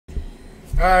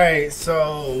Alright,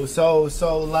 so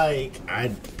like I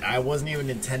wasn't even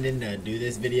intending to do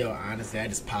this video, honestly. I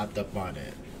just popped up on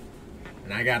it.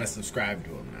 And I gotta subscribe to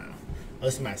him now. Well,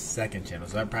 this is my second channel,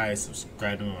 so I probably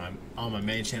subscribe to him on my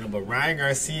main channel. But Ryan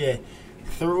Garcia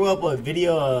threw up a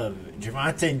video of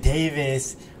Gervonta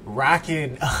Davis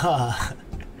rocking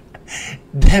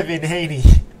Devin Haney.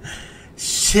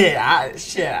 Shit.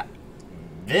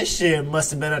 This shit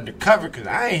must have been undercover because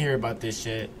I ain't hear about this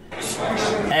shit.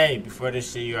 Hey, before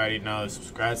this shit, you already know,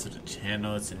 subscribe to the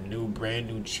channel. It's a brand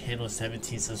new channel,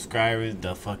 17 subscribers.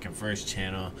 The fucking first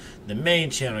channel, the main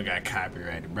channel got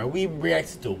copyrighted, bro. We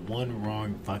reacted to one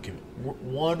wrong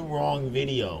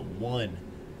video, one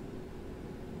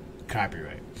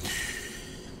copyright.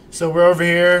 So we're over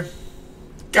here.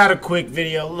 Got a quick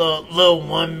video, little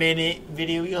 1 minute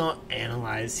video. We gonna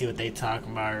analyze, see what they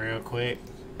talking about real quick.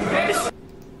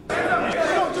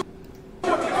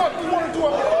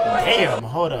 Damn,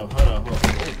 hold up. Oh,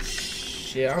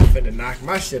 shit, I'm finna knock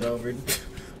my shit over.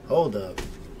 Hold up.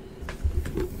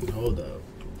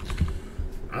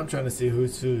 I'm trying to see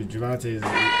who's who. Gervonta is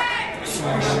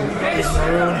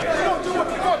maroon.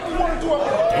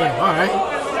 Damn, alright.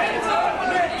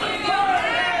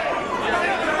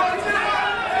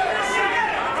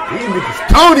 These niggas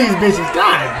throw these bitches.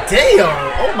 God damn.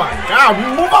 Oh my god.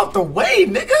 Move out the way,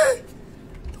 nigga.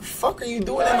 What the fuck are you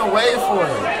doing in the way for?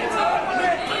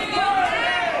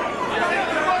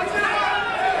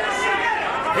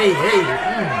 Hey.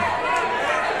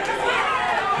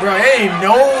 Bro, ain't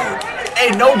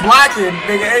no blocking,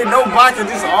 nigga. Ain't no blocking,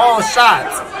 just all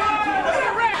shots.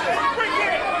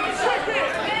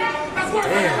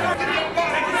 Damn.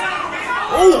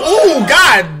 Ooh,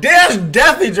 god, that's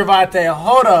definitely Gervonta.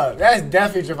 Hold up, that's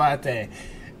definitely Gervonta.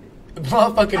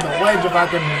 Motherfucking the way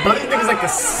Gervonta. But these niggas like the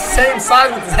same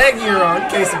size with his headgear on. In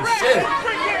case some shit.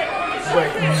 But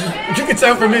you can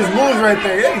tell from his moves right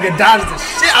there. That nigga dodges the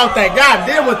shit out that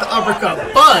goddamn with the uppercut.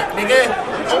 Fuck, nigga.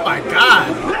 Oh my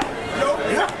god.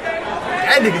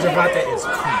 That nigga Gervonta is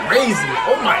crazy.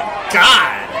 Oh my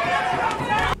god.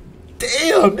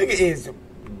 Damn, nigga is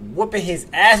whooping his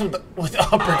ass with the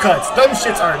uppercuts. Them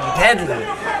shits are deadly.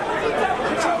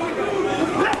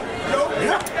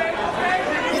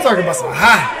 He's talking about some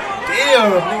hot.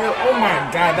 Damn, nigga. Oh my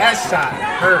god, that shot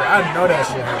hurt. I know that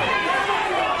shit hurt.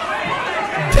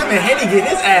 Devin Haney get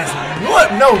his ass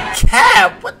whooped. No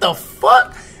cap. What the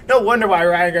fuck? No wonder why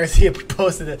Ryan Garcia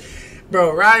posted it.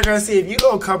 Bro, Ryan Garcia, if you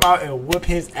gonna come out and whoop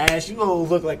his ass, you gonna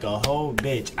look like a whole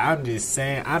bitch. I'm just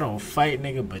saying, I don't fight,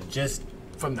 nigga, but just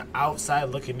from the outside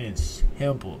looking in,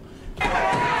 simple.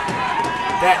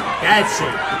 That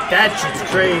shit's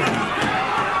crazy.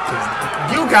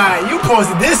 You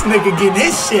posted this nigga getting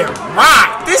his shit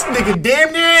rocked. This nigga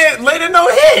damn near landing no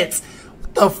hits.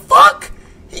 What the fuck?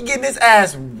 He getting his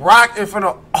ass rocked in front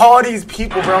of all these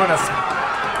people, bro, in a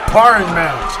sparring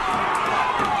match.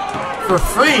 For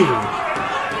free.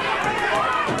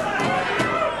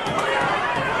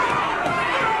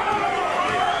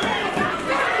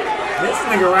 This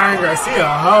nigga Ryan Garcia,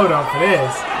 hold on for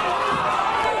this.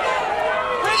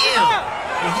 Damn.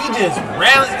 And he just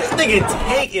rallied. This nigga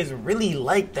Tank is really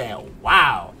like that.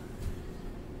 Wow.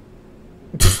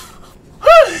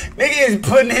 Nigga is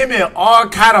putting him in all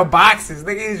kind of boxes.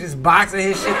 Nigga is just boxing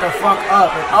his shit the fuck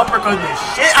up and uppercutting the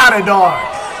shit out of dog.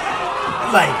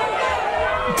 Like,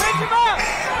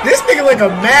 this nigga like a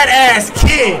mad ass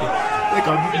kid. Like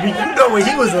you know when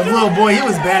he was a little boy, he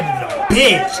was bad as a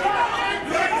bitch.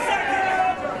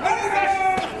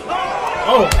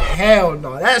 Oh hell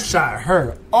no, that shot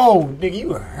hurt. Oh nigga,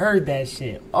 you heard that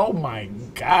shit. Oh my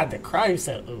god, the crowd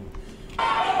said ooh.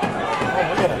 Oh, we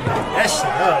gotta knock that shit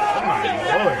up. Oh my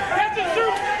lord.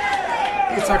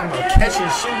 He's talking about catching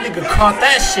shit. Nigga caught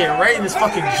that shit right in his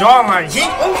fucking jawline.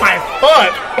 Oh my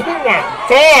fuck. Oh my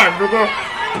god, nigga.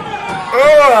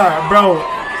 Bro.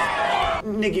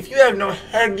 Nigga, if you have no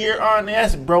headgear on,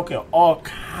 that's broken all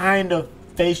kind of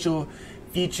facial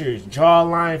features.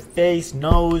 Jawline, face,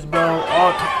 nose, bro.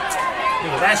 All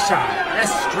nigga, that shot.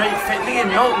 That's straight fit. Nigga,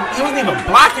 no, he wasn't even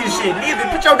blocking shit. Neither.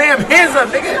 Put your damn hands up,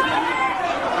 nigga.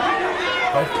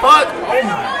 Oh fuck! Oh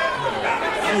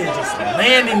my! He is just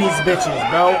landing these bitches,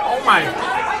 bro. Oh my!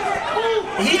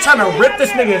 He trying to rip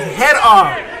this nigga's head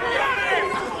off,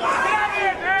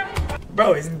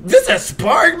 bro. Is this a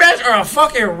sparring match or a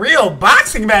fucking real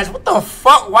boxing match? What the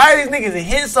fuck? Why are these niggas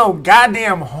hitting so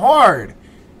goddamn hard?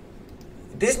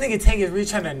 This nigga Tank is really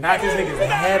trying to knock this nigga's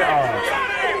head off.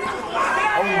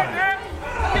 Oh my!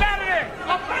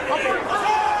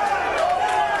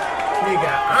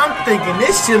 Nigga, I'm thinking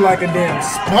this shit like a damn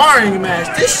sparring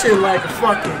match. This shit like a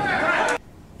fucking...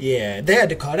 Yeah, they had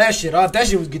to call that shit off. That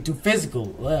shit was getting too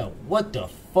physical. Well, what the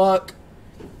fuck?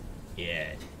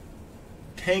 Yeah.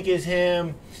 Tank is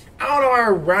him. I don't know why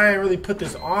Ryan really put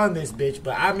this on this bitch,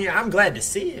 but I mean, I'm glad to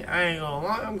see it. I ain't gonna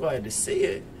lie, I'm glad to see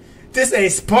it. This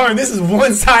ain't sparring. This is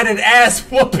one-sided ass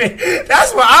whooping.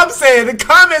 That's what I'm saying. The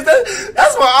comments,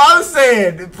 that's what I'm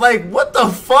saying. Like, what the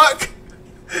fuck?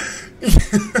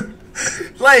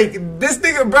 Like, this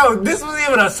nigga, bro, this wasn't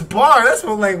even a spar. That's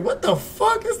what, like, what the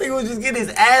fuck? This nigga was just getting his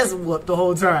ass whooped the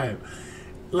whole time.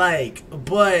 Like,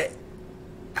 but,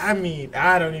 I mean,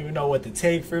 I don't even know what to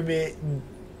take from it.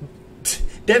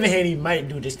 Devin Haney might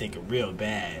do this nigga real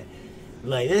bad.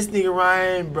 Like, this nigga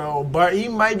Ryan, bro, he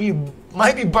might be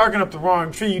barking up the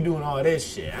wrong tree doing all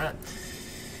this shit.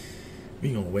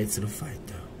 We gonna wait till the fight,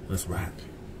 though. Let's rock.